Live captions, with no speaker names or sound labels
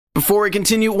Before we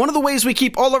continue, one of the ways we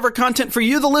keep all of our content for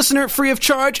you, the listener, free of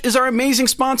charge is our amazing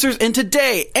sponsors, and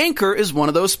today, Anchor is one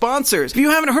of those sponsors. If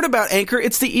you haven't heard about Anchor,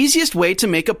 it's the easiest way to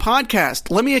make a podcast.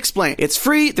 Let me explain. It's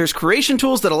free, there's creation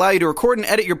tools that allow you to record and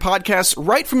edit your podcasts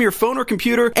right from your phone or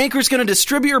computer. Anchor is going to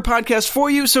distribute your podcast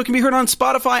for you so it can be heard on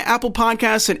Spotify, Apple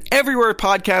Podcasts, and everywhere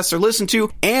podcasts are listened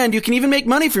to, and you can even make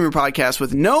money from your podcast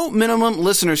with no minimum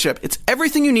listenership. It's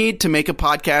everything you need to make a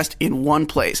podcast in one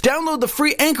place. Download the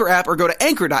free Anchor app or go to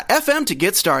anchor.fm to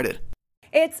get started.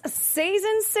 It's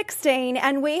season 16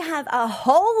 and we have a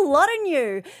whole lot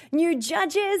of new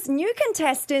judges, new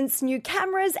contestants, new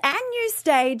cameras and new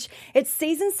stage. It's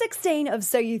season 16 of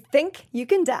So You Think You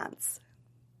Can Dance.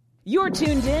 You're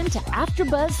tuned in to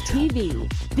AfterBuzz TV,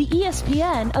 the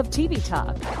ESPN of TV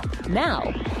talk. Now,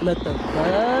 let the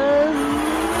buzz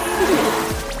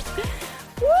begin.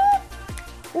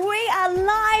 We are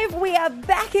live. We are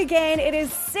back again. It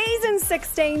is season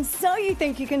 16, So You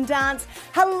Think You Can Dance.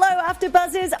 Hello,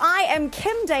 AfterBuzzers. I am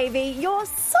Kim Davey, your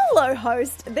solo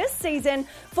host this season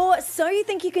for So You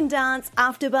Think You Can Dance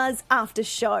AfterBuzz After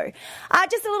Show.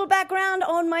 Just a little background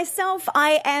on myself.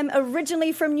 I am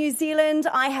originally from New Zealand.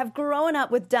 I have grown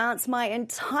up with dance my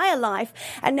entire life,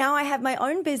 and now I have my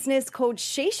own business called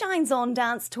She Shines On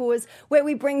Dance Tours, where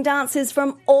we bring dancers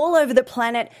from all over the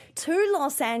planet to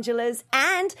Los Angeles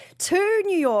and to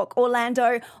New York,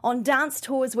 Orlando, on dance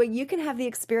tours where you can have the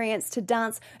experience to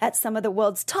dance at some of the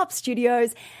world's top studios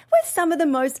with some of the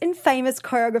most infamous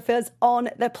choreographers on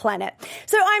the planet.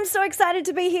 So I'm so excited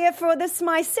to be here for this,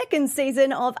 my second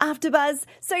season of AfterBuzz,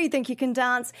 So You Think You Can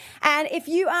Dance. And if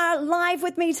you are live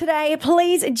with me today,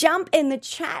 please jump in the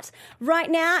chat right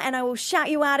now and I will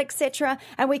shout you out, etc.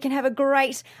 And we can have a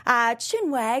great chin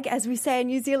wag, as we say in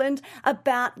New Zealand,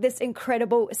 about this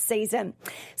incredible season.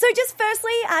 So just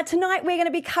firstly, tonight we're going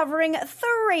to be covering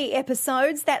 3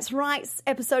 episodes. That's right,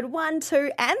 episode 1,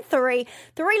 2, and 3.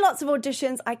 3 lots of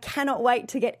auditions. I cannot wait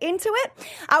to get into it.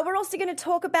 We're also going to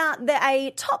talk about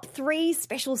a top 3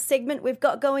 special segment we've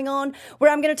got going on,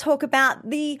 where I'm going to talk about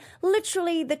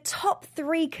literally the top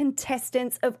 3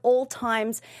 contestants of all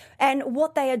times and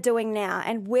what they are doing now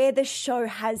and where the show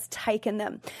has taken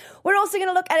them. We're also going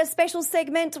to look at a special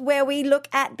segment where we look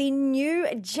at the new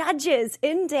judges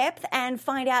in depth and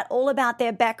find out all about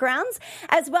their backgrounds,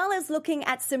 as well as looking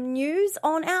at some news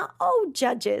on our old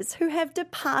judges who have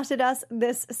departed us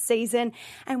this season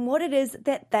and what it is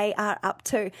that they are up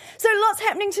to. So lots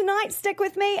happening tonight. Stick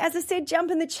with me. As I said, jump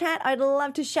in the chat. I'd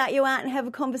love to shout you out and have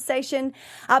a conversation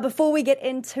before we get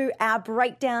into our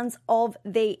breakdowns of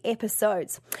the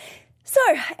episodes. So,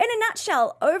 in a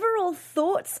nutshell, overall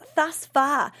thoughts thus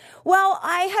far. Well,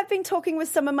 I have been talking with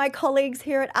some of my colleagues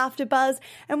here at AfterBuzz,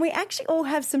 and we actually all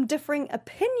have some differing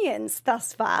opinions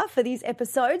thus far for these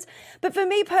episodes. But for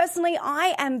me personally,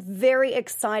 I am very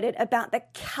excited about the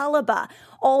caliber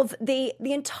of the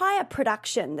entire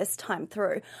production this time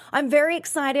through. I'm very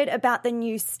excited about the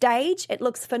new stage. It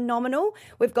looks phenomenal.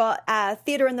 We've got a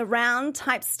theatre in the round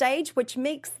type stage, which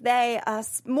makes there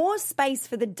more space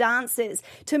for the dancers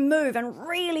to move and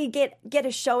really get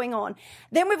a showing on.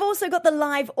 Then we've also got the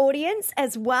live audience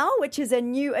as well, which is a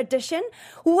new addition,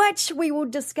 which we will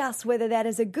discuss whether that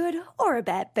is a good or a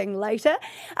bad thing later.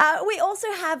 We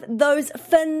also have those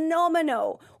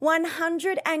phenomenal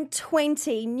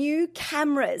 120 new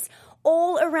cameras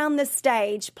all around the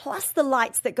stage, plus the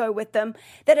lights that go with them,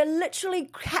 that are literally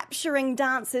capturing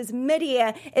dancers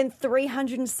mid-air in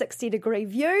 360-degree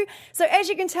view. So as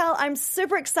you can tell, I'm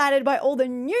super excited by all the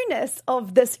newness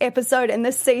of this episode and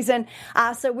this season.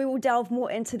 So we will delve more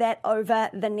into that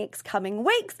over the next coming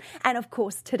weeks, and of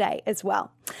course today as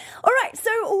well. All right,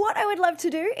 so what I would love to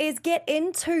do is get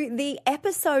into the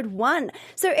episode 1.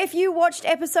 So if you watched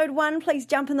episode 1, please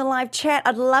jump in the live chat.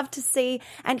 I'd love to see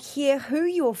and hear who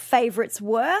your favorites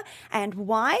were and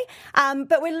why.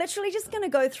 But we're literally just going to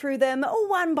go through them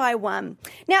one by one.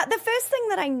 Now, the first thing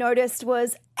that I noticed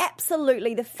was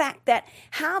absolutely the fact that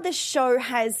how the show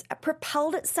has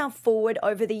propelled itself forward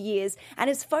over the years and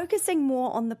is focusing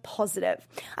more on the positive.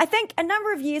 I think a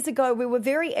number of years ago, we were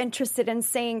very interested in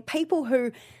seeing people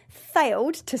who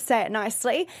failed, to say it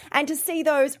nicely, and to see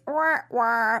those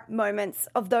wah moments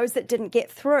of those that didn't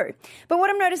get through. But what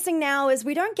I'm noticing now is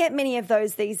we don't get many of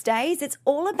those these days. It's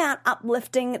all about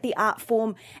uplifting the art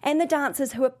form and the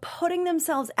dancers who are putting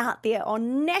themselves out there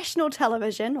on national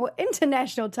television or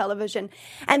international television.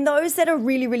 And those that are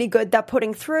really, really good, they're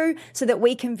putting through so that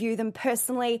we can view them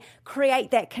personally,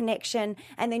 create that connection,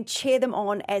 and then cheer them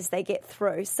on as they get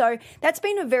through. So that's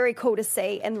been very cool to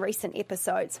see in recent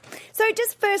episodes. So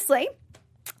just firstly,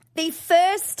 the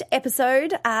first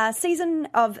episode, season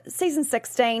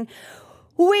 16,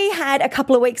 We had a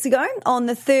couple of weeks ago on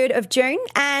the 3rd of June,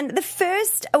 and the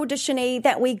first auditionee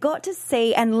that we got to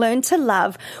see and learn to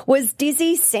love was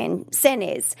Desi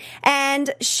Sanez.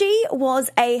 And she was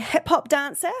a hip-hop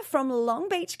dancer from Long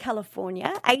Beach,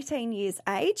 California, 18 years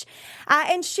age.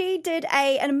 And she did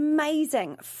an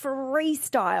amazing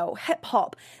freestyle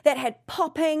hip-hop that had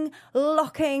popping,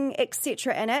 locking,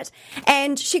 etc. in it.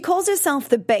 And she calls herself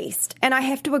the Beast, and I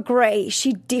have to agree,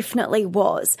 she definitely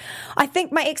was. I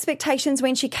think my expectations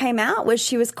when she came out was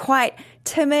she was quite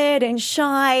timid and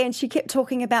shy, and she kept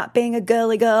talking about being a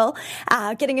girly girl,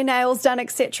 getting her nails done,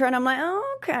 etc. And I'm like,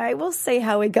 oh, okay, we'll see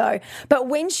how we go. But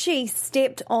when she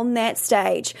stepped on that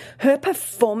stage, her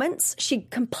performance, she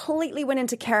completely went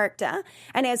into character.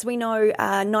 And as we know,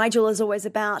 Nigel is always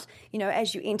about,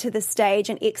 as you enter the stage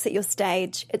and exit your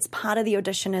stage, it's part of the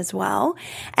audition as well.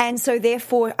 And so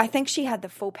therefore, I think she had the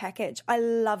full package. I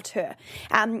loved her.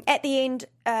 At the end,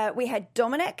 we had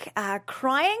Dominic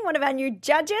crying, one of our new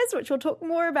judges, which we'll talk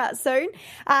more about soon.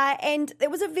 And it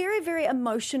was a very, very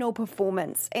emotional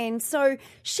performance. And so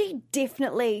she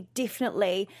definitely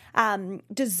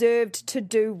deserved to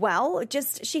do well.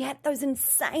 She had those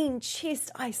insane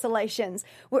chest isolations,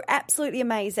 were absolutely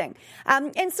amazing.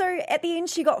 And so at the end,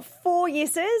 she got 4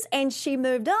 yeses and she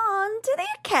moved on to the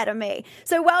Academy.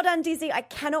 So well done, Desi. I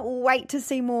cannot wait to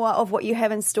see more of what you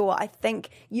have in store. I think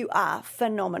you are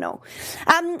phenomenal.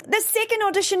 The second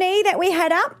auditionee that we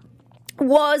had up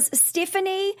was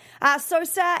Stephanie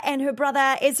Sosa and her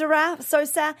brother Ezra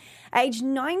Sosa, aged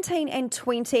 19 and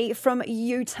 20, from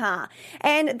Utah.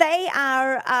 And they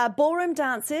are ballroom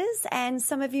dancers, and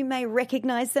some of you may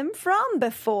recognize them from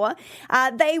before.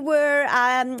 They were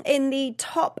in the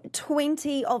top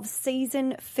 20 of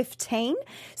season 15,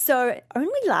 so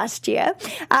only last year.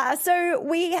 So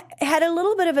we had a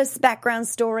little bit of a background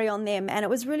story on them, and it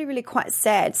was really, really quite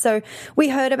sad. So we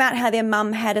heard about how their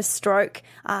mum had a stroke,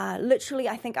 literally,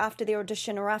 I think, after the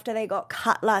audition or after they got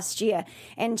cut last year,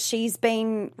 and she's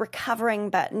been recovering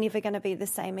but never going to be the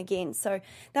same again. So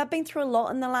they've been through a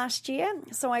lot in the last year,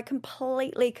 so I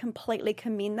completely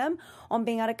commend them on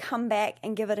being able to come back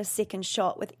and give it a second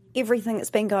shot with everything that's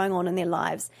been going on in their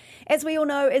lives. As we all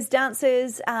know, as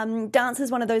dancers, dance is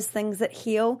one of those things that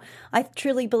heal. I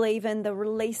truly believe in the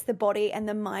release the body and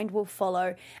the mind will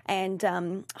follow,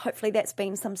 and hopefully that's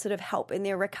been some sort of help in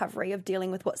their recovery of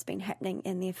dealing with what's been happening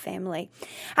in their family.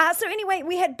 So anyway,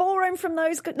 we had ballroom from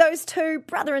those two,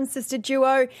 brother and sister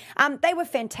duo. They were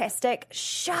fantastic,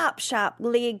 sharp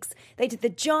legs. They did the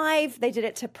jive. They did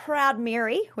it to Proud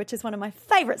Mary, which is one of my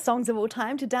favourite songs of all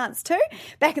time to dance to.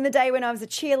 Back in the day when I was a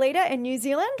cheerleader in New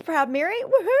Zealand, Proud Mary,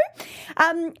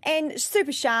 woohoo! And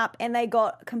super sharp, and they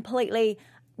got completely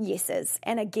yeses,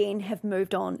 and again have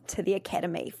moved on to the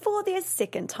Academy for their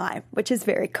second time, which is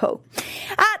very cool.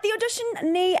 The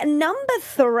auditionee number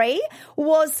 3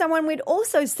 was someone we'd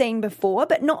also seen before,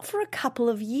 but not for a couple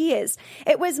of years.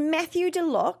 It was Matthew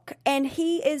DeLocke, and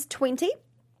he is 20.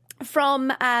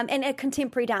 And a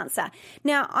contemporary dancer.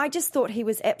 Now, I just thought he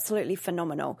was absolutely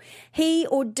phenomenal. He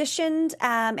auditioned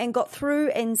and got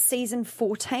through in season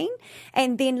 14,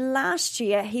 and then last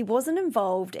year he wasn't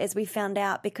involved, as we found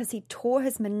out, because he tore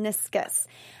his meniscus.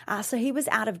 So he was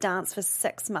out of dance for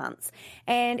 6 months.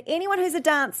 And anyone who's a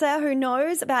dancer who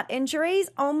knows about injuries,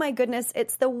 oh my goodness,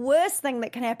 it's the worst thing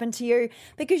that can happen to you,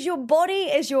 because your body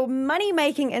is your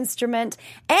money-making instrument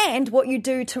and what you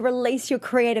do to release your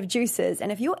creative juices.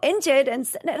 And if you're injured and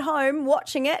sitting at home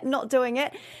watching it, not doing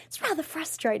it, it's rather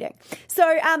frustrating. So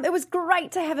it was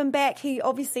great to have him back. He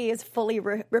obviously is fully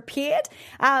repaired,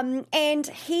 and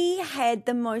he had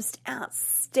the most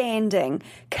outstanding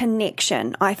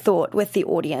connection, I thought, with the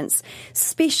audience,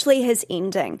 especially his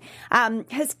ending.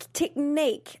 His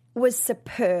technique was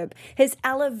superb. His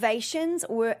elevations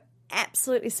were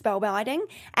absolutely spellbinding,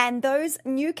 and those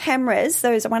new cameras,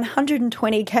 those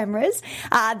 120 cameras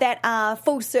that are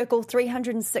full circle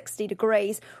 360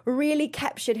 degrees, really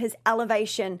captured his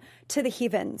elevation to the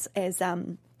heavens, as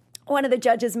one of the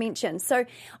judges mentioned. So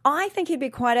I think he'd be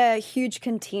quite a huge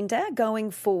contender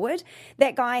going forward.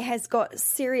 That guy has got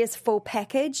serious full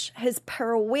package. His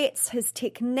pirouettes, his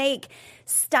technique,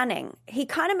 stunning. He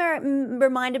kind of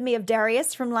reminded me of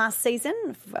Darius from last season,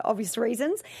 for obvious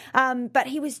reasons, but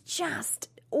he was just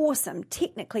awesome,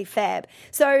 technically fab.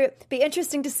 So be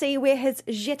interesting to see where his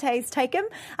jetés take him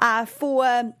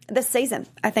for this season.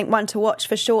 I think one to watch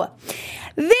for sure.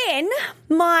 Then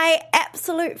my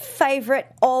absolute favourite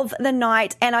of the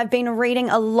night, and I've been reading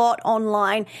a lot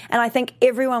online, and I think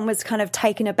everyone was kind of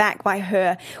taken aback by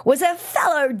her, was a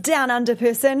fellow Down Under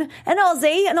person, an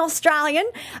Aussie, an Australian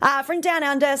from Down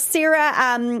Under, Sarah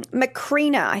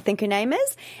Macrina, I think her name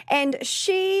is, and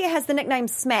she has the nickname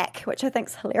Smack, which I think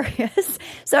is hilarious.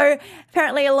 So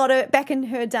apparently back in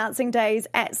her dancing days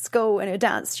at school in her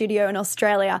dance studio in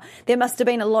Australia, there must have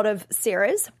been a lot of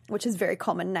Sarahs, which is a very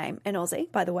common name in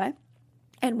Aussie, by the way.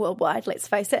 And worldwide, let's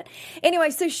face it.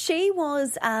 Anyway, so she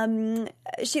was, there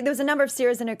was a number of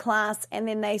Sarahs in her class, and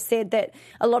then they said that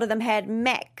a lot of them had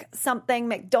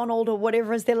McDonald or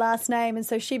whatever is their last name, and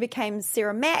so she became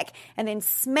Sarah Mac and then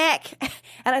Smack.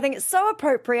 And I think it's so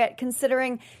appropriate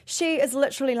considering she is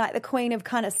literally like the queen of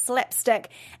kind of slapstick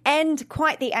and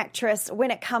quite the actress when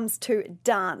it comes to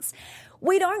dance.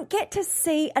 We don't get to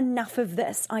see enough of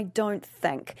this, I don't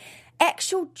think.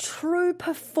 Actual true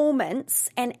performance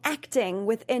and acting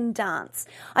within dance.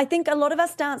 I think a lot of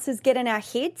us dancers get in our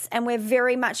heads and we're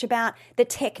very much about the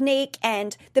technique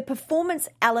and the performance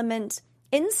element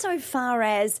insofar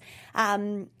as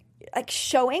like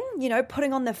showing,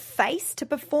 putting on the face to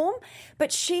perform,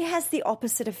 but she has the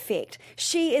opposite effect.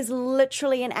 She is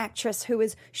literally an actress who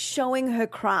is showing her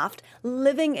craft,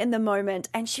 living in the moment,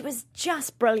 and she was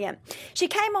just brilliant. She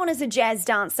came on as a jazz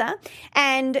dancer,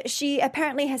 and she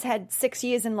apparently has had 6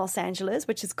 years in Los Angeles,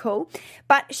 which is cool,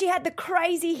 but she had the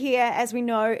crazy hair, as we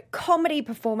know, comedy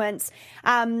performance.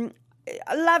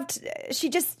 She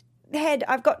just had,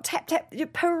 I've got tap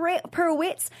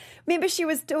pirouettes. Remember she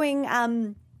was doing,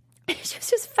 she was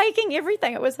just faking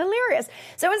everything. It was hilarious.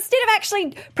 So instead of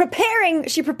actually preparing,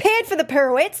 she prepared for the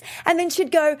pirouettes and then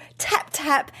she'd go tap,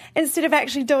 tap instead of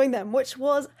actually doing them, which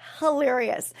was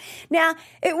hilarious. Now,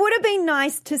 it would have been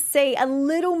nice to see a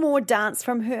little more dance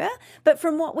from her, but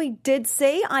from what we did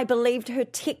see, I believed her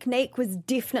technique was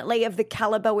definitely of the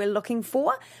caliber we're looking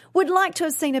for. Would like to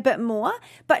have seen a bit more,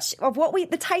 but of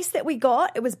the taste that we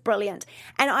got, it was brilliant.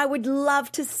 And I would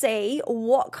love to see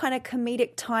what kind of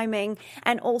comedic timing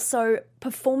and also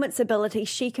performance ability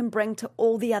she can bring to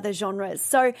all the other genres.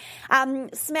 So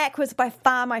Smack was by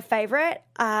far my favourite,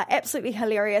 absolutely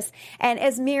hilarious. And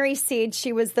as Mary said,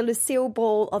 she was the Lucille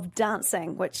Ball of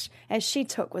dancing, which as she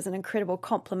took was an incredible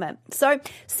compliment. So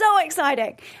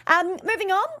exciting.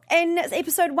 Moving on, in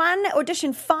episode 1,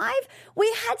 audition 5,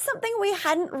 we had something we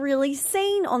hadn't really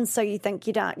seen on So You Think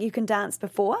You Can Dance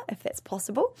before, if that's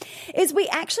possible, is we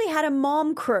actually had a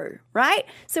mom crew, right?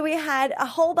 So we had a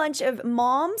whole bunch of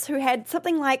moms who had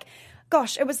something like,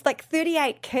 it was like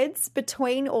 38 kids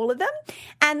between all of them.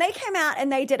 And they came out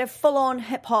and they did a full-on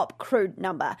hip-hop crew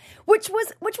number, which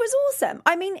was awesome.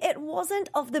 I mean, it wasn't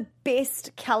of the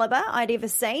best caliber I'd ever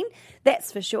seen,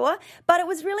 that's for sure. But it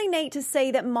was really neat to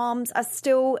see that moms are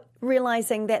still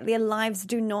realizing that their lives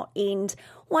do not end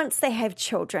once they have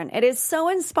children. It is so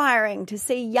inspiring to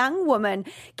see young women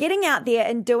getting out there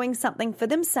and doing something for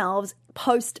themselves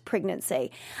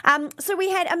post-pregnancy. So we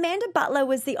had Amanda Butler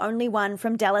was the only one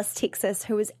from Dallas, Texas,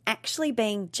 who was actually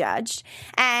being judged.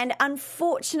 And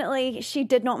unfortunately, she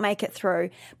did not make it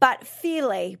through, but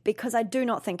fairly, because I do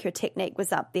not think her technique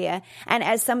was up there. And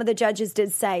as some of the judges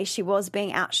did say, she was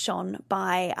being outshone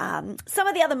by some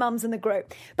of the other mums in the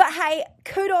group. But hey,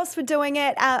 kudos for doing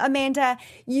it. Amanda,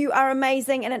 you are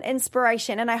amazing and an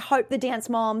inspiration. And I hope the Dance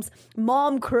Moms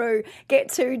mom crew get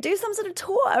to do some sort of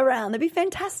tour around. That'd be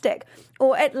fantastic.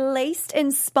 Or at least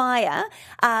inspire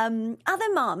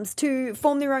other moms to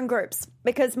form their own groups,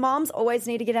 because moms always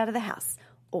need to get out of the house.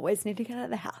 Always need to get out of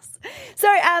the house. So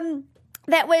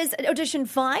that was audition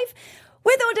 5.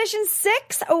 With audition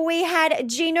 6, we had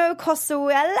Gino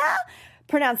Cosuela.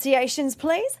 Pronunciations,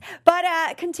 please. But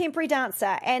contemporary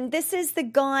dancer. And this is the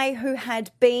guy who had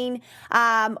been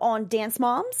on Dance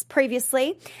Moms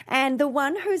previously, and the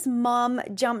one whose mum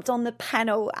jumped on the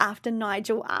panel after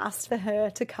Nigel asked for her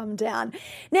to come down.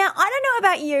 Now, I don't know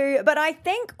about you, but I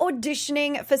think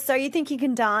auditioning for So You Think You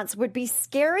Can Dance would be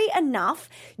scary enough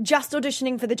just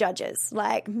auditioning for the judges.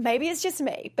 Like, maybe it's just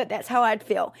me, but that's how I'd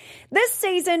feel. This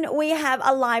season, we have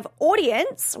a live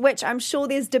audience, which I'm sure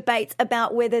there's debates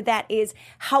about whether that is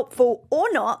helpful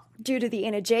or not due to the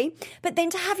energy, but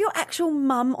then to have your actual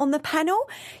mum on the panel,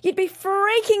 you'd be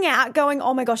freaking out going,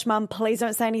 oh my gosh, mum, please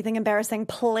don't say anything embarrassing.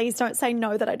 Please don't say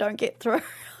no that I don't get through.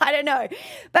 I don't know.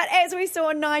 But as we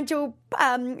saw, Nigel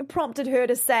prompted her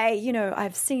to say,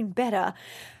 I've seen better.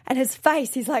 And his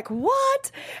face, he's like,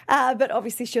 what? But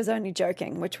obviously she was only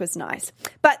joking, which was nice.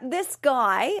 But this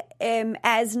guy,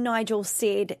 as Nigel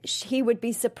said, he would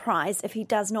be surprised if he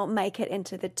does not make it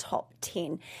into the top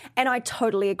 10. And I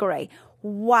totally agree.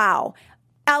 Wow.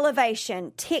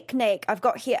 Elevation, technique, I've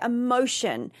got here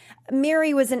emotion.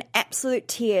 Mary was in absolute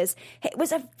tears. It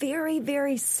was a very,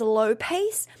 very slow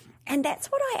pace. And that's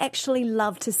what I actually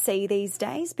love to see these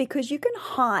days, because you can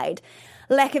hide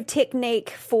lack of technique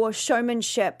for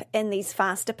showmanship in these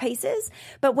faster pieces.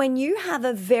 But when you have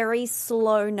a very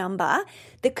slow number,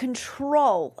 the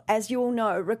control, as you all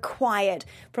know, required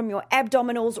from your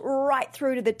abdominals right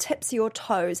through to the tips of your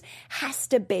toes has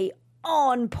to be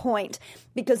on point,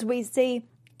 because we see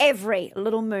every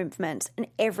little movement and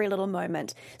every little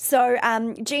moment. So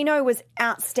Gino was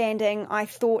outstanding. I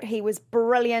thought he was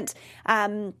brilliant.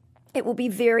 It will be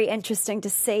very interesting to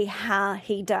see how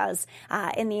he does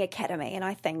in the academy. And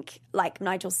I think, like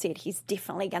Nigel said, he's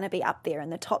definitely going to be up there in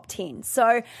the top 10.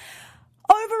 So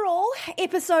overall,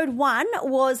 episode 1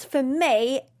 was, for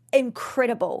me,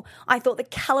 incredible. I thought the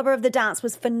caliber of the dance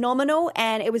was phenomenal,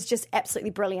 and it was just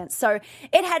absolutely brilliant. So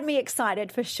it had me excited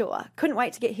for sure. Couldn't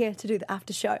wait to get here to do the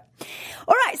after show.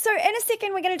 All right, so in a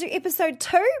second we're going to do episode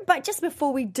 2, but just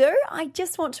before we do, I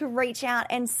just want to reach out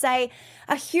and say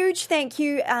a huge thank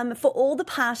you for all the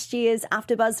past years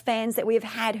AfterBuzz fans that we have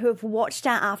had who have watched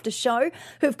our after show,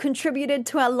 who have contributed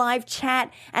to our live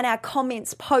chat and our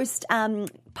comments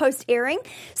post-airing.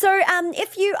 So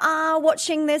if you are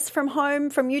watching this from home,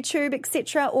 from YouTube,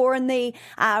 etc., or in the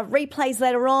replays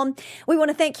later on, we want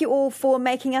to thank you all for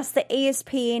making us the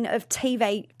ESPN of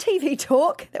TV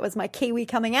talk. That was my Kiwi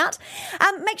coming out.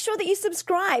 Make sure that you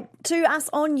subscribe to us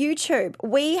on YouTube.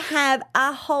 We have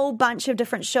a whole bunch of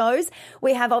different shows.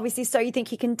 We have, obviously, So You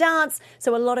Think You Can Dance,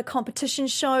 so a lot of competition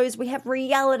shows. We have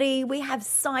reality, we have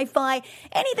sci-fi,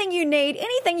 anything you need,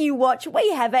 anything you watch, we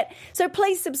have it. So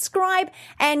please subscribe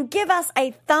and give us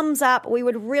a thumbs up. We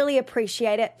would really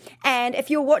appreciate it. And if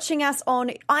you're watching us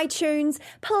on iTunes,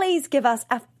 please give us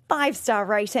a 5-star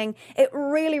rating. It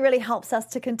really, really helps us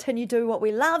to continue doing what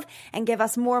we love and give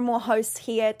us more and more hosts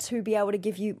here to be able to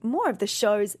give you more of the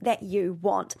shows that you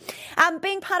want.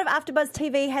 Being part of AfterBuzz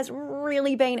TV has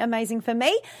really been amazing for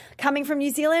me. Coming from New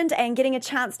Zealand and getting a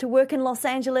chance to work in Los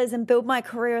Angeles and build my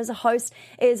career as a host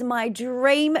is my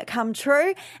dream come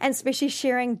true, and especially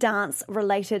sharing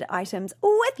dance-related items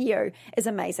with you is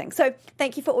amazing. So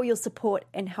thank you for all your support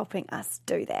in helping us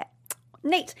do that.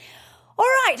 Neat. All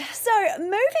right, so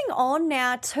moving on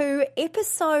now to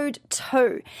episode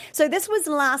 2. So this was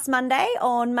last Monday,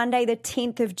 on Monday the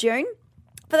 10th of June.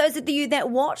 For those of you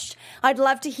that watched, I'd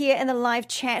love to hear in the live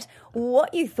chat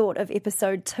what you thought of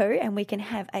episode 2, and we can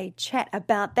have a chat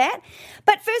about that.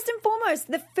 But first and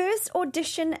foremost, the first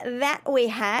audition that we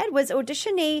had was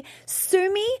auditionee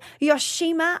Sumi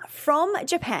Yoshima from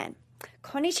Japan.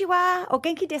 Konnichiwa, o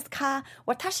genki desu ka?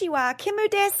 Watashi wa Kimu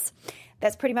desu.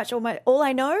 That's pretty much all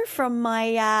I know from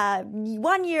my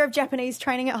 1 year of Japanese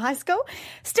training at high school.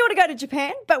 Still to go to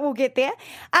Japan, but we'll get there.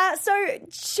 So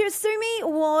Sumi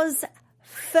was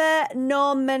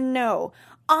phenomenal.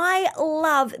 I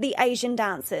love the Asian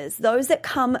dancers, those that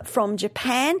come from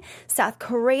Japan, South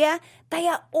Korea. They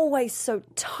are always so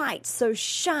tight, so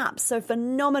sharp, so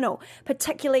phenomenal,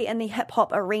 particularly in the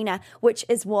hip-hop arena, which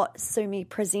is what Sumi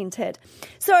presented.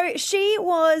 So she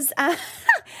was,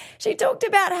 she talked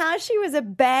about how she was a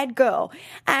bad girl.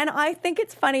 And I think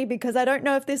it's funny because I don't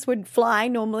know if this would fly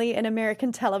normally in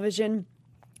American television,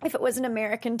 if it was an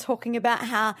American talking about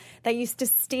how they used to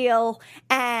steal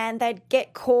and they'd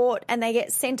get caught and they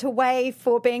get sent away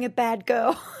for being a bad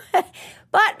girl.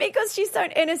 But because she's so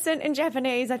innocent in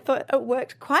Japanese, I thought it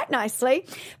worked quite nicely.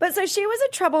 But so she was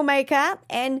a troublemaker,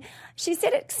 and she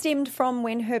said it stemmed from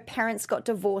when her parents got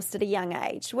divorced at a young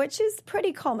age, which is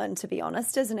pretty common, to be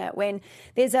honest, isn't it? When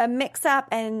there's a mix-up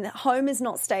and home is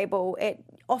not stable, it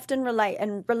often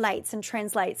relates and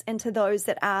translates into those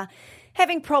that are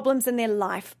having problems in their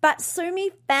life. But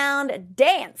Sumi found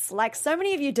dance, like so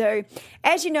many of you do.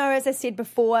 As you know, as I said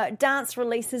before, dance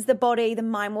releases the body, the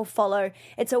mind will follow.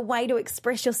 It's a way to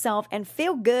express yourself and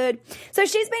feel good. So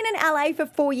she's been in LA for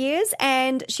 4 years,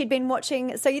 and she'd been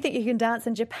watching So You Think You Can Dance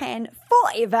in Japan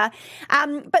forever.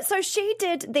 But so she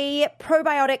did the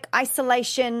probiotic.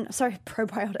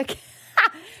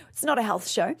 It's not a health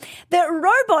show. The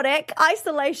robotic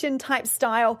isolation type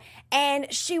style,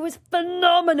 and she was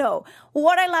phenomenal.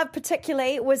 What I loved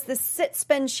particularly was the sit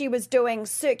spin she was doing,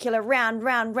 circular, round,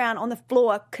 round, round on the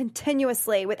floor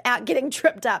continuously without getting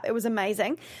tripped up. It was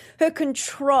amazing. Her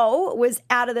control was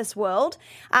out of this world.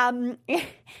 And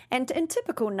in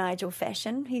typical Nigel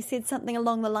fashion, he said something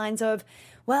along the lines of,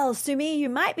 well, Sumi, you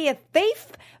might be a thief,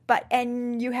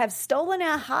 and you have stolen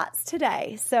our hearts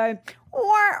today. So,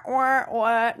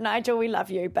 Nigel, we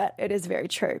love you, but it is very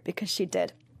true because she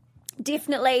did.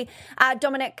 Definitely,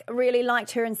 Dominic really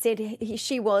liked her and said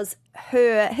she was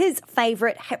his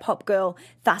favourite hip-hop girl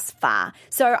thus far.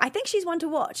 So I think she's one to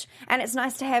watch, and it's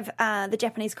nice to have the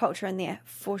Japanese culture in there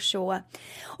for sure.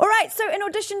 All right, so in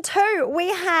audition 2, we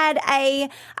had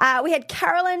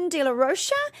Carolyn De La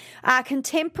Rocha,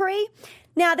 contemporary.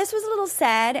 Now, this was a little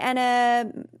sad, and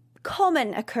a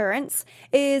common occurrence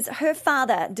is her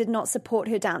father did not support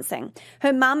her dancing.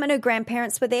 Her mum and her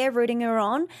grandparents were there rooting her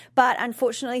on, but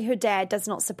unfortunately her dad does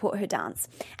not support her dance.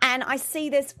 And I see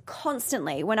this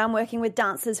constantly when I'm working with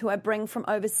dancers who I bring from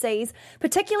overseas,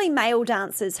 particularly male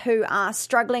dancers who are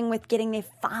struggling with getting their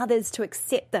fathers to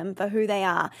accept them for who they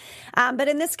are. But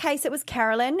in this case, it was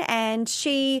Carolyn, and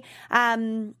she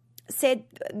said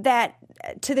that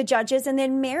to the judges, and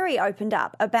then Mary opened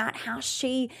up about how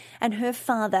she and her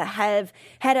father have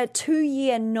had a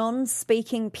 2-year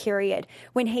non-speaking period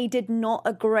when he did not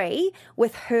agree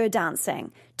with her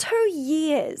dancing. 2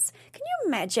 years. Can you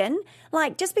imagine?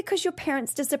 Like, just because your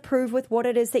parents disapprove with what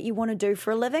it is that you want to do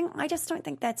for a living, I just don't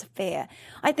think that's fair.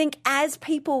 I think as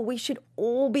people, we should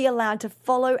all be allowed to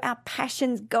follow our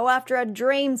passions, go after our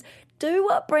dreams, do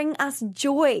what brings us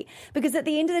joy, because at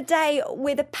the end of the day,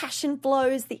 where the passion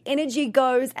flows, the energy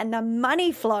goes, and the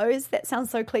money flows. That sounds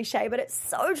so cliche, but it's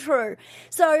so true.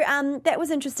 So that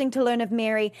was interesting to learn of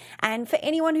Mary. And for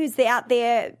anyone who's out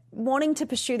there wanting to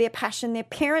pursue their passion, their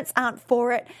parents aren't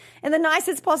for it, in the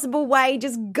nicest possible way,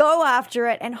 just go after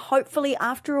it, and hopefully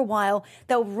after a while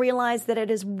they'll realize that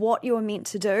it is what you're meant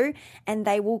to do, and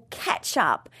they will catch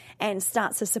up and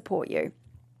start to support you.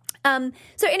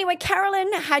 So anyway,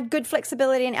 Carolyn had good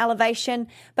flexibility and elevation,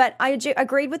 but I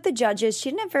agreed with the judges.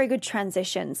 She didn't have very good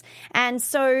transitions. And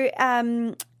so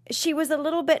she was a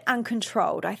little bit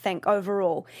uncontrolled, I think,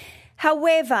 overall.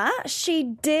 However, she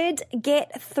did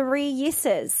get 3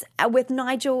 yeses, with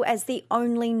Nigel as the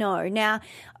only no. Now,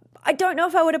 I don't know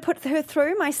if I would have put her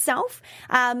through myself.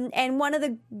 And one of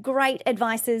the great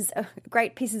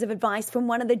pieces of advice from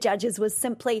one of the judges was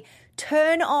simply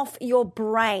turn off your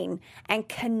brain and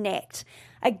connect.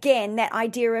 Again, that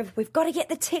idea of we've got to get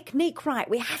the technique right.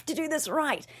 We have to do this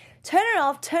right. Turn it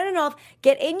off,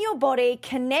 get in your body,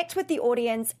 connect with the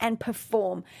audience and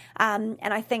perform. And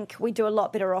I think we do a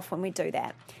lot better off when we do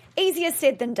that. Easier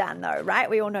said than done, though, right?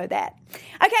 We all know that.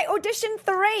 Okay, audition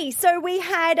 3. So we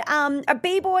had a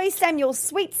b-boy, Samuel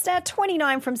Sweetster,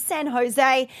 29 from San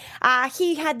Jose.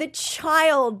 He had the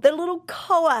child, the little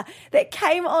koa that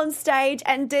came on stage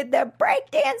and did the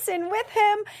breakdancing with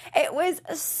him. It was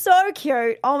so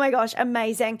cute. Oh my gosh,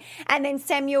 amazing. And then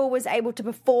Samuel was able to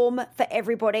perform for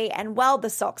everybody and weld the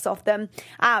socks off them.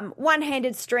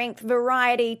 One-handed strength,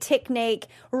 variety, technique,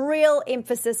 real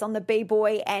emphasis on the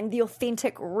b-boy and the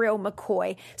authentic real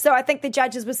McCoy. So I think the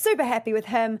judges were super happy with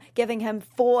him, giving him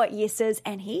 4 yeses,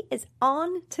 and he is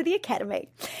on to the Academy.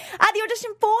 The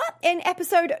audition 4 in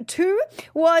episode 2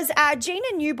 was Gina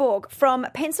Newborg from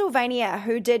Pennsylvania,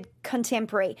 who did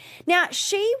contemporary. Now,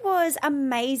 she was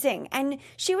amazing, and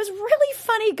she was a really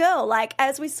funny girl. Like,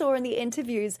 as we saw in the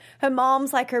interviews, her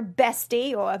mom's like her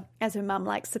bestie, or as her mom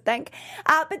likes to think.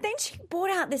 But then she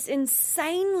brought out this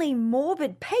insanely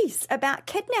morbid piece about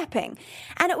kidnapping,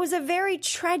 and it was a very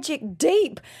tragic,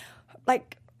 deep,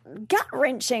 like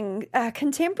gut-wrenching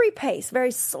contemporary piece.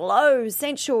 Very slow,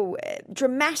 sensual,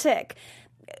 dramatic,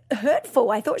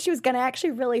 hurtful. I thought she was going to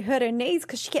actually really hurt her knees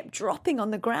because she kept dropping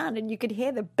on the ground and you could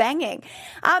hear the banging.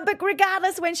 But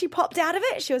regardless, when she popped out of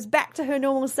it, she was back to her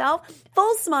normal self,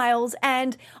 full smiles,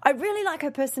 and I really like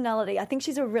her personality. I think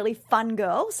she's a really fun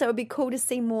girl, so it'd be cool to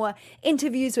see more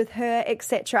interviews with her,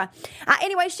 etc.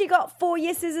 Anyway, she got 4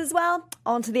 yeses as well.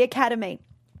 On to the Academy.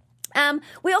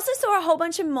 We also saw a whole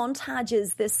bunch of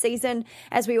montages this season,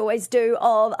 as we always do,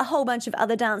 of a whole bunch of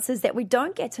other dancers that we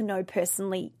don't get to know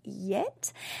personally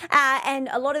yet. And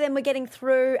a lot of them were getting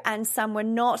through and some were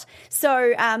not.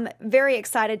 So very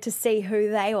excited to see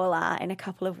who they all are in a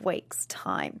couple of weeks'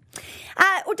 time.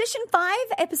 Audition 5,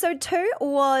 episode 2,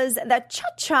 was the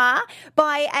Cha-Cha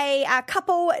by a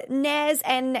couple, Naz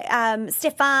and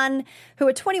Stefan, who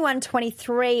were 21,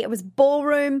 23. It was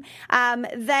ballroom.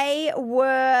 They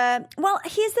were... Well,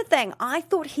 here's the thing. I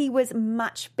thought he was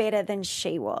much better than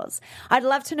she was. I'd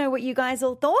love to know what you guys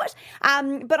all thought.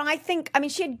 But I think,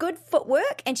 she had good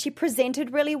footwork and she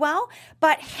presented really well,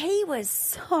 but he was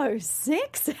so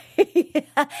sexy.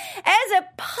 As a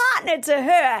partner to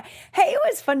her, he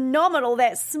was phenomenal.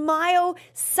 That smile,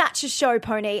 such a show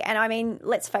pony. And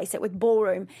let's face it, with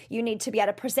ballroom, you need to be able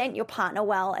to present your partner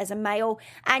well as a male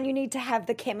and you need to have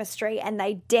the chemistry, and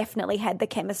they definitely had the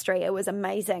chemistry. It was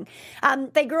amazing.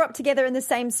 They grew up together in the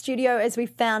same studio, as we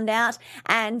found out,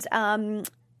 and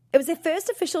it was their first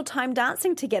official time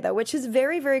dancing together, which is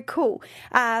very, very cool,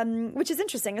 which is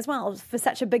interesting as well for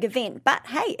such a big event. But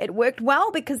hey, it worked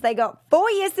well because they got 4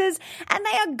 yeses and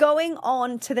they are going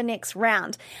on to the next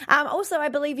round. Also, I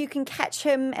believe you can catch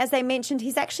him, as they mentioned,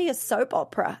 he's actually a soap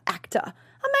opera actor.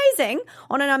 Amazing.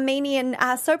 On an Armenian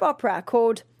soap opera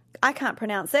called, I can't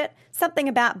pronounce it, something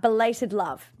about belated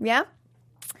love. Yeah?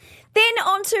 Then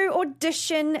on to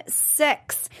audition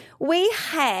 6. We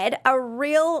had a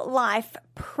real-life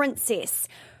princess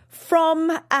from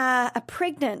a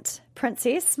pregnant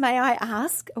princess, may I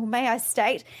ask, or may I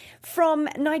state, from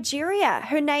Nigeria.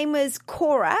 Her name was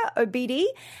Cora Obidi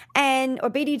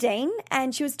Dean,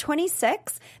 and she was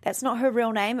 26. That's not her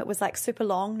real name. It was like super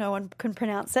long. No one can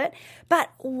pronounce it. But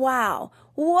wow,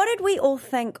 what did we all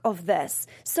think of this?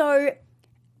 So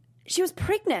she was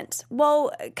pregnant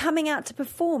while coming out to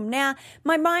perform. Now,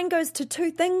 my mind goes to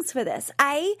two things for this.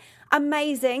 A,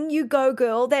 amazing, you go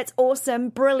girl, that's awesome,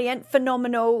 brilliant,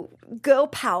 phenomenal, girl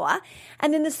power.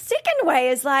 And then the second way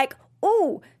is like,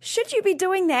 oh, should you be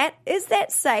doing that? Is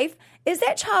that safe? Is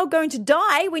that child going to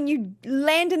die when you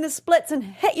land in the splits and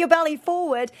hit your belly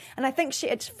forward? And I think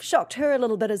it shocked her a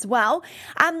little bit as well.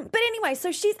 But anyway,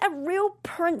 so she's a real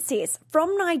princess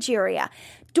from Nigeria,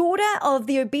 daughter of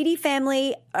the Obidi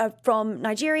family from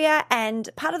Nigeria and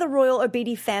part of the royal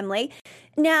Obidi family.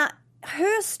 Now,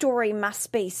 her story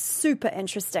must be super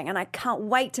interesting, and I can't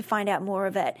wait to find out more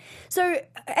of it. So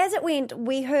as it went,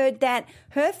 we heard that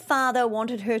her father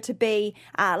wanted her to be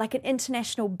like an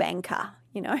international banker,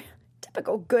 you know,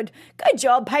 typical good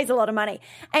job, pays a lot of money.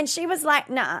 And she was like,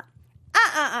 nah,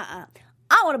 I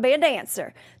want to be a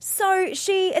dancer. So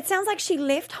it sounds like she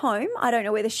left home. I don't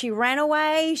know whether she ran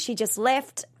away, she just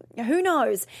left. Who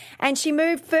knows? And she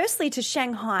moved firstly to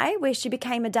Shanghai, where she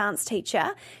became a dance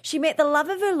teacher. She met the love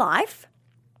of her life,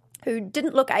 who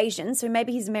didn't look Asian, so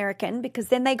maybe he's American, because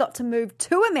then they got to move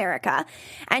to America.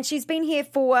 And she's been here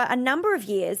for a number of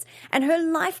years. And her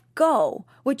life goal,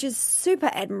 which is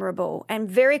super admirable and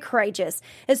very courageous,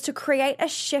 is to create a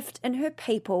shift in her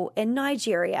people in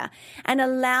Nigeria and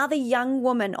allow the young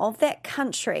women of that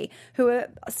country who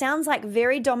sounds like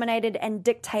very dominated and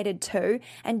dictated to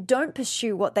and don't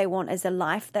pursue what they want as a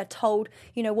life. They're told,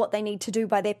 you know, what they need to do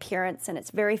by their parents, and it's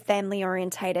very family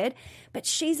orientated. But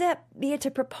she's there to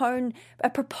a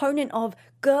proponent of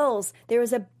girls. There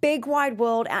is a big wide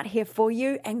world out here for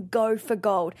you, and go for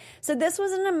gold. So this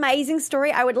was an amazing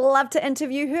story. I would love to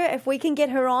interview her. If we can get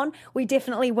her on, we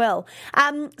definitely will.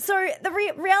 So the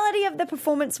reality of the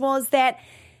performance was that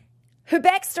her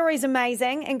backstory is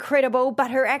amazing, incredible,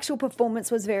 but her actual performance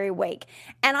was very weak.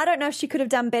 And I don't know if she could have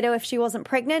done better if she wasn't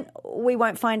pregnant. We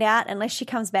won't find out unless she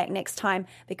comes back next time,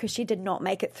 because she did not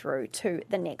make it through to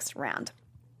the next round.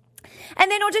 And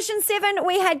then audition 7,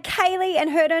 we had Kaylee and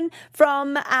Hurden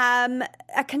from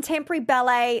a contemporary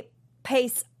ballet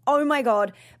piece. Oh my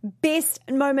God, best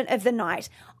moment of the night.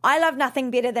 I love nothing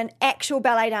better than actual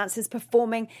ballet dancers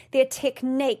performing. Their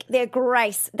technique, their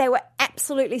grace, they were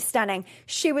absolutely stunning.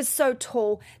 She was so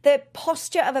tall. The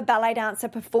posture of a ballet dancer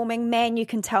performing, man, you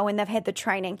can tell when they've had the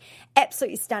training.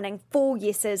 Absolutely stunning. 4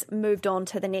 yeses, moved on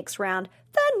to the next round.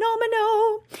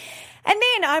 Phenomenal. And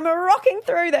then I'm rocking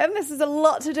through them. This is a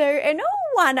lot to do in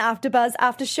one AfterBuzz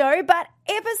after show, but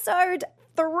episode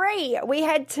 3 we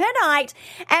had tonight,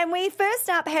 and we first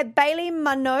up had Bailey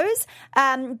Munoz,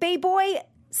 B-boy,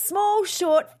 small,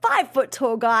 short, 5 foot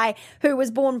tall guy who was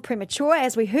born premature,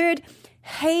 as we heard.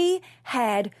 He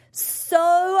had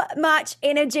so much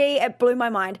energy, it blew my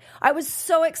mind. I was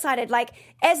so excited. Like,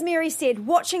 as Mary said,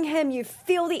 watching him, you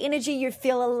feel the energy, you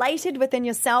feel elated within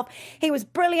yourself. He was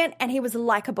brilliant and he was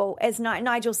likable. As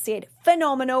Nigel said,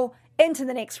 phenomenal. Into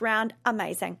the next round,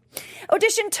 amazing.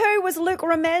 Audition 2 was Luke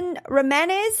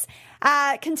Romanes,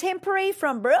 contemporary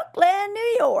from Brooklyn,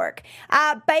 New York.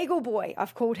 Bagel boy,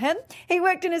 I've called him. He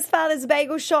worked in his father's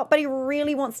bagel shop, but he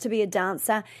really wants to be a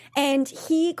dancer. And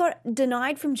he got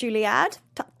denied from Juilliard.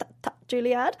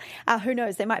 Juilliard. Who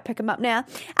knows? They might pick him up now.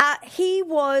 He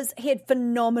had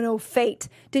phenomenal feet.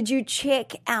 Did you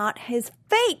check out his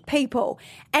feet, people?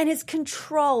 And his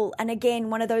control. And again,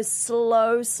 one of those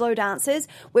slow dancers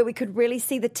where we could really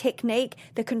see the technique,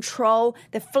 the control,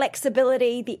 the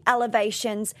flexibility, the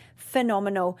elevations.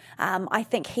 Phenomenal. I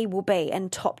think he will be in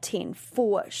top 10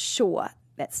 for sure.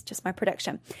 That's just my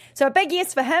prediction. So a big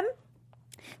yes for him.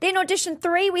 Then audition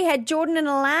 3, we had Jordan and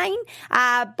Elaine,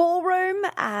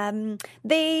 ballroom.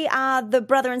 They are the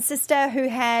brother and sister who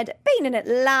had been in it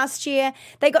last year.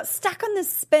 They got stuck on the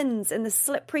spins and the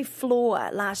slippery floor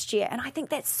last year. And I think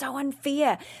that's so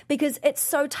unfair, because it's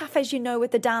so tough, as you know,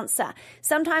 with the dancer.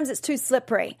 Sometimes it's too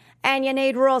slippery and you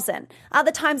need rosin.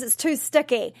 Other times it's too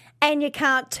sticky and you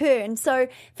can't turn. So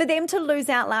for them to lose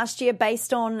out last year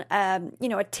based on,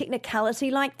 a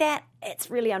technicality like that,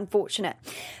 it's really unfortunate.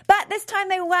 But this time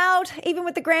they wowed, even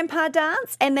with the grandpa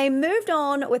dance, and they moved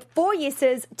on with 4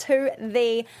 yeses to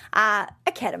the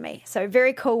academy. So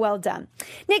very cool, well done.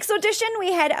 Next audition,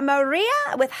 we had Maria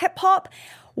with hip hop.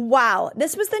 Wow,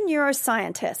 this was the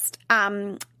neuroscientist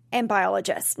and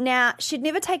biologist. Now, she'd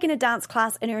never taken a dance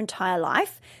class in her entire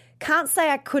life. Can't say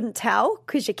I couldn't tell,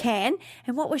 because you can.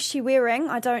 And what was she wearing?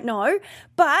 I don't know.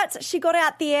 But she got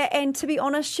out there, and to be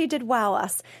honest, she did wow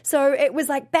us. So it was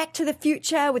like Back to the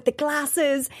Future with the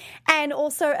glasses and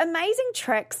also amazing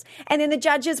tricks. And then the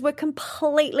judges were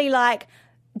completely like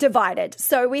divided.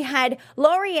 So we had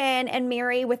Lorianne and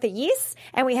Mary with a yes,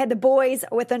 and we had the boys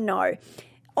with a no.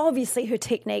 Obviously, her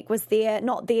technique was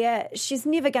not there. She's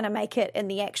never going to make it in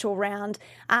the actual round.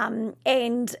 And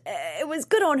it was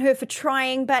good on her for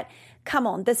trying, but come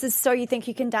on, this is So You Think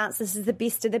You Can Dance. This is the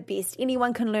best of the best.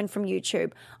 Anyone can learn from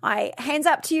YouTube. Hands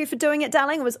up to you for doing it,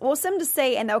 darling. It was awesome to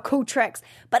see, and they were cool tricks,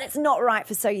 but it's not right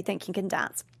for So You Think You Can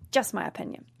Dance. Just my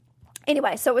opinion.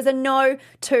 Anyway, so it was a no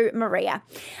to Maria.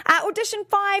 Audition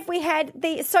 5, we had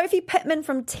the Sophie Pittman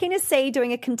from Tennessee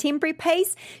doing a contemporary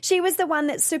piece. She was the one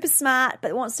that's super smart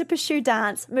but wants to pursue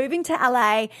dance, moving to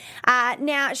LA.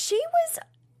 Now, she was...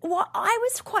 I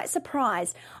was quite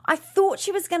surprised. I thought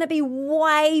she was going to be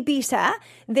way better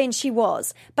than she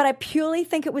was, but I purely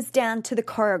think it was down to the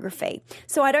choreography.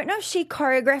 So I don't know if she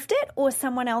choreographed it or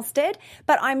someone else did,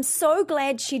 but I'm so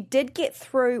glad she did get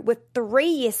through with 3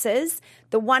 yeses,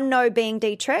 the 1 no being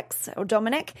Dietrich or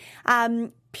Dominic,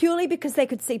 purely because they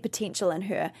could see potential in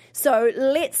her. So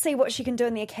let's see what she can do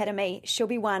in the academy. She'll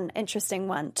be one interesting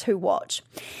one to watch.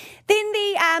 Then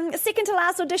the second to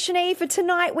last auditionee for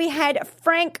tonight, we had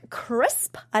Frank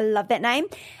Crisp. I love that name.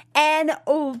 And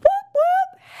whoop,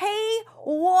 whoop, he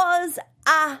was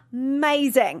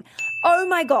amazing. Oh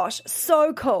my gosh,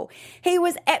 so cool. He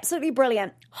was absolutely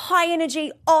brilliant. High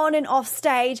energy on and off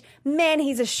stage. Man,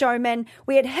 he's a showman.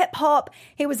 We had hip hop.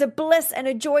 He was a bliss and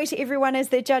a joy to everyone, as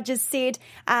the judges said.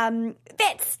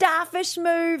 That starfish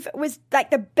move was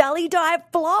like the belly dive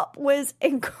flop was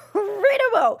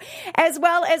incredible. As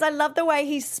well as I love the way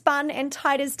he spun and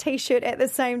tied his t-shirt at the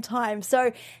same time.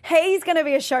 So he's going to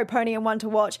be a show pony and one to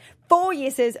watch. 4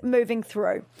 yeses moving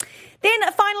through.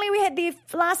 Then finally we had the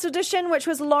last audition, which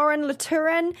was Lauren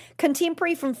Laturin,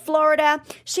 contemporary from Florida.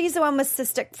 She's the one with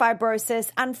cystic fibrosis.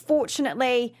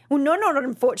 Unfortunately, not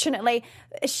unfortunately,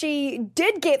 she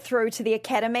did get through to the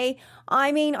academy.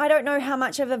 I mean, I don't know how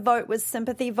much of a vote was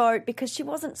sympathy vote because she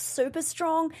wasn't super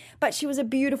strong, but she was a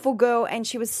beautiful girl and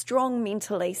she was strong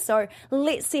mentally. So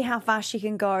let's see how far she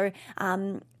can go.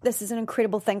 This is an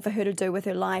incredible thing for her to do with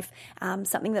her life,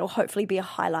 something that will hopefully be a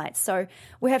highlight. So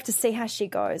we have to see how she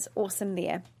goes. Awesome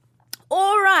there.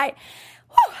 All right.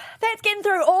 Whew, that's getting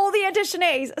through all the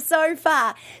auditionees so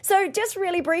far. So just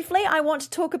really briefly, I want to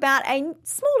talk about a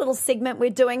small little segment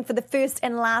we're doing for the first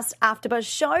and last AfterBuzz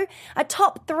show, a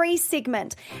top 3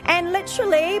 segment. And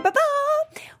literally,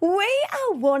 we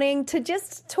are wanting to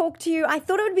just talk to you. I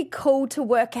thought it would be cool to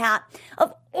work out,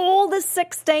 of all the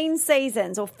 16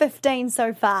 seasons, or 15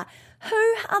 so far,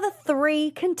 who are the 3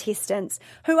 contestants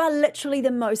who are literally the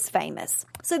most famous?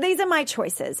 So these are my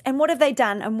choices. And what have they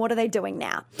done and what are they doing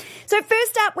now? So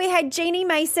first up, we had Jeannie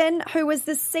Mason, who was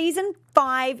the season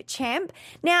 5 champ.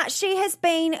 Now, she has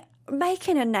been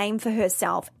making a name for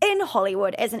herself in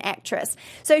Hollywood as an actress.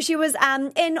 So she was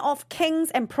in Off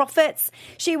Kings and Prophets.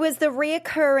 She was the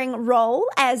reoccurring role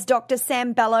as Dr.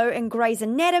 Sam Bellow in Grey's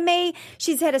Anatomy.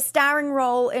 She's had a starring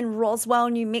role in Roswell,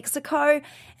 New Mexico.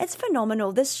 It's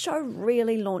phenomenal. This show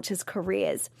really launches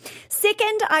careers.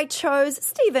 Second, I chose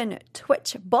Stephen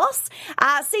Twitch Boss,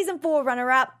 season 4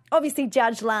 runner-up, obviously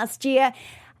judged last year.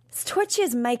 Twitch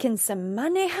is making some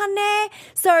money, honey.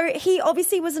 So he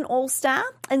obviously was an all-star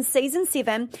in season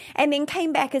 7 and then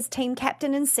came back as team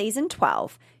captain in season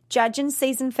 12, judge in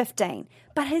season 15.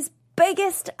 But his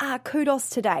biggest kudos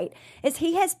to date is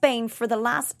he has been, for the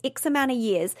last X amount of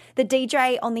years, the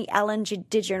DJ on the Ellen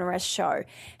DeGeneres show.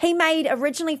 He made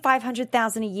originally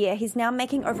 $500,000 a year. He's now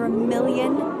making over $1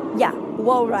 million. Yeah,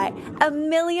 whoa, right. $1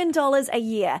 million a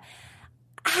year.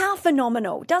 How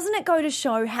phenomenal. Doesn't it go to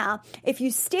show how if you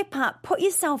step up, put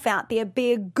yourself out there,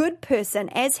 be a good person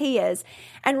as he is,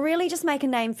 and really just make a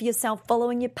name for yourself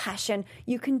following your passion,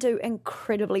 you can do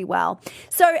incredibly well.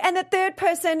 So, and the third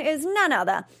person is none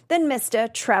other than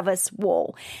Mr. Travis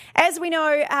Wall. As we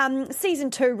know,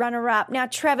 season 2 runner-up. Now,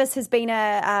 Travis has been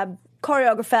a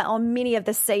choreographer on many of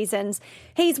the seasons.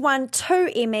 He's won 2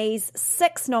 Emmys,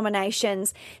 6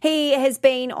 nominations. He has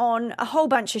been on a whole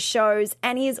bunch of shows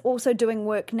and he is also doing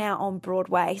work now on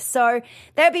Broadway. So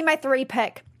that would be my 3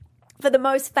 pick for the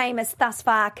most famous thus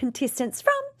far contestants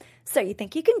from So You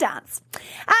Think You Can Dance.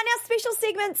 Now, special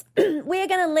segments, we're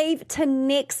going to leave to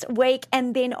next week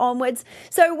and then onwards.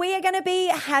 So we are going to be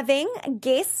having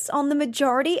guests on the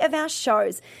majority of our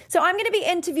shows. So I'm going to be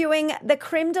interviewing the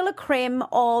creme de la creme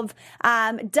of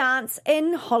dance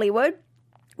in Hollywood.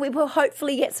 We will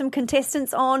hopefully get some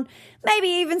contestants on, maybe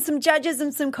even some judges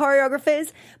and some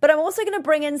choreographers. But I'm also going to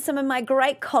bring in some of my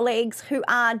great colleagues who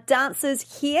are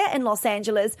dancers here in Los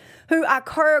Angeles, who are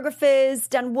choreographers,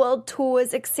 done world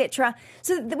tours, etc.,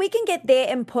 so that we can get their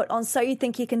input on So You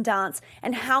Think You Can Dance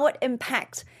and how it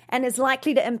impacts and is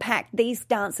likely to impact these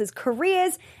dancers'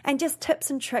 careers and just tips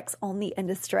and tricks on the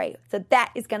industry. So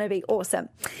that is going to be awesome.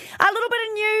 A little bit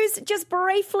of news, just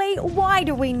briefly. Why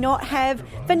do we not have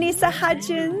Vanessa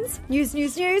Hudgens, news,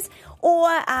 or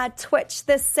Twitch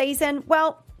this season?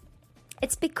 Well,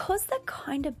 it's because they're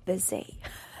kind of busy.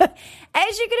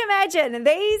 As you can imagine,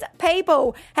 these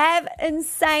people have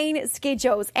insane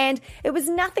schedules, and it was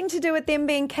nothing to do with them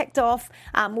being kicked off,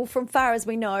 from far as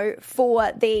we know,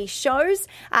 for the shows.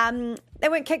 They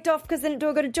weren't kicked off because they didn't do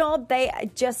a good job. They are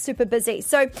just super busy.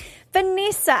 So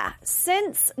Vanessa,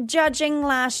 since judging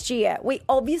last year, we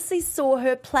obviously saw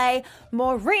her play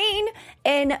Maureen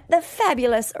in the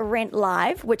fabulous Rent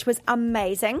Live, which was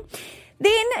amazing.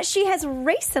 Then she has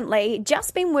recently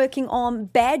just been working on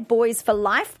Bad Boys for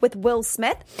Life with Will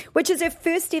Smith, which is her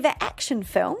first ever action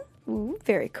film. Ooh,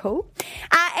 very cool.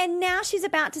 And now she's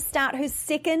about to start her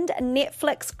second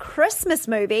Netflix Christmas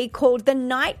movie called The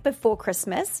Night Before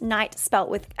Christmas, night spelt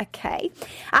with a K,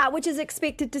 which is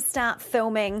expected to start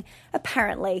filming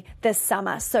apparently this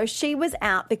summer. So she was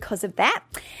out because of that.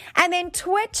 And then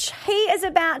Twitch, he is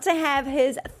about to have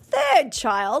his third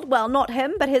child. Well, not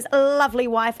him, but his lovely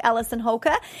wife, Alison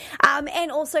Holker.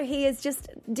 And also he is just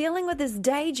dealing with his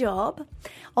day job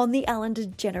on the Ellen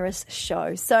DeGeneres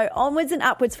show. So onwards and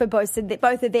upwards for both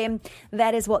of them.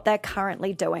 That is what they're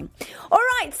currently doing. All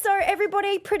right, so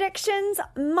everybody, predictions.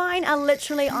 Mine are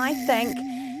literally, I think,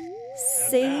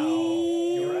 season.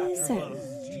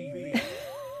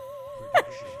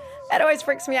 That always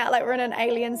freaks me out, like we're in an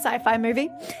alien sci-fi movie.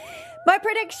 My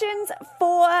predictions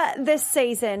for this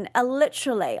season are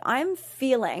literally, I'm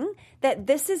feeling that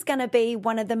this is going to be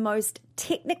one of the most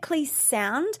technically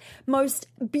sound, most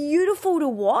beautiful to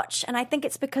watch. And I think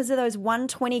it's because of those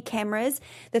 120 cameras,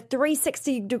 the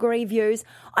 360-degree views.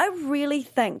 I really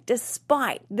think,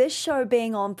 despite this show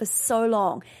being on for so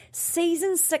long,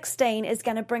 season 16 is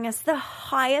going to bring us the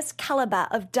highest caliber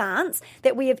of dance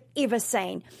that we have ever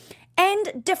seen.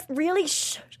 And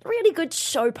really good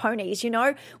show ponies,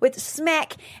 with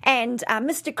Smack and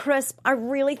Mr. Crisp. I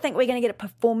really think we're going to get a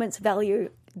performance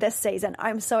value this season.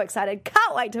 I'm so excited.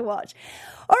 Can't wait to watch.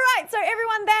 All right, so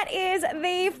everyone, that is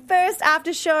the first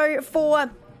after show for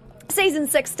Season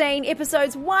 16,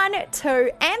 episodes 1,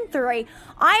 2, and 3.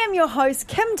 I am your host,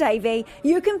 Kim Davey.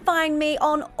 You can find me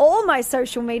on all my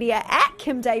social media at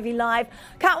Kim Davey Live.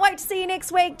 Can't wait to see you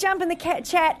next week. Jump in the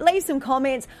chat, leave some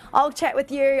comments. I'll chat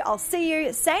with you. I'll see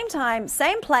you same time,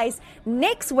 same place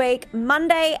next week,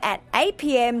 Monday at 8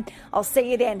 p.m. I'll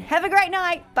see you then. Have a great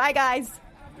night. Bye, guys.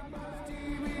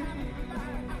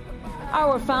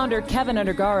 Our founder, Kevin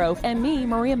Undergaro, and me,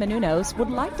 Maria Menounos, would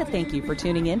like to thank you for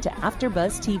tuning in to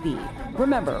AfterBuzz TV.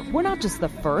 Remember, we're not just the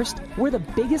first, we're the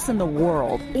biggest in the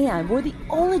world, and we're the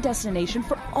only destination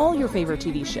for all your favorite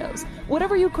TV shows.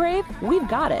 Whatever you crave, we've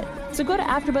got it. So go to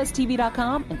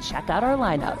AfterBuzzTV.com and check out our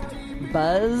lineup.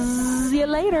 Buzz you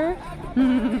later.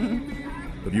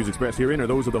 The views expressed herein are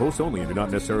those of the hosts only and do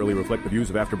not necessarily reflect the views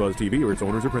of AfterBuzz TV or its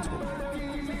owners or principals.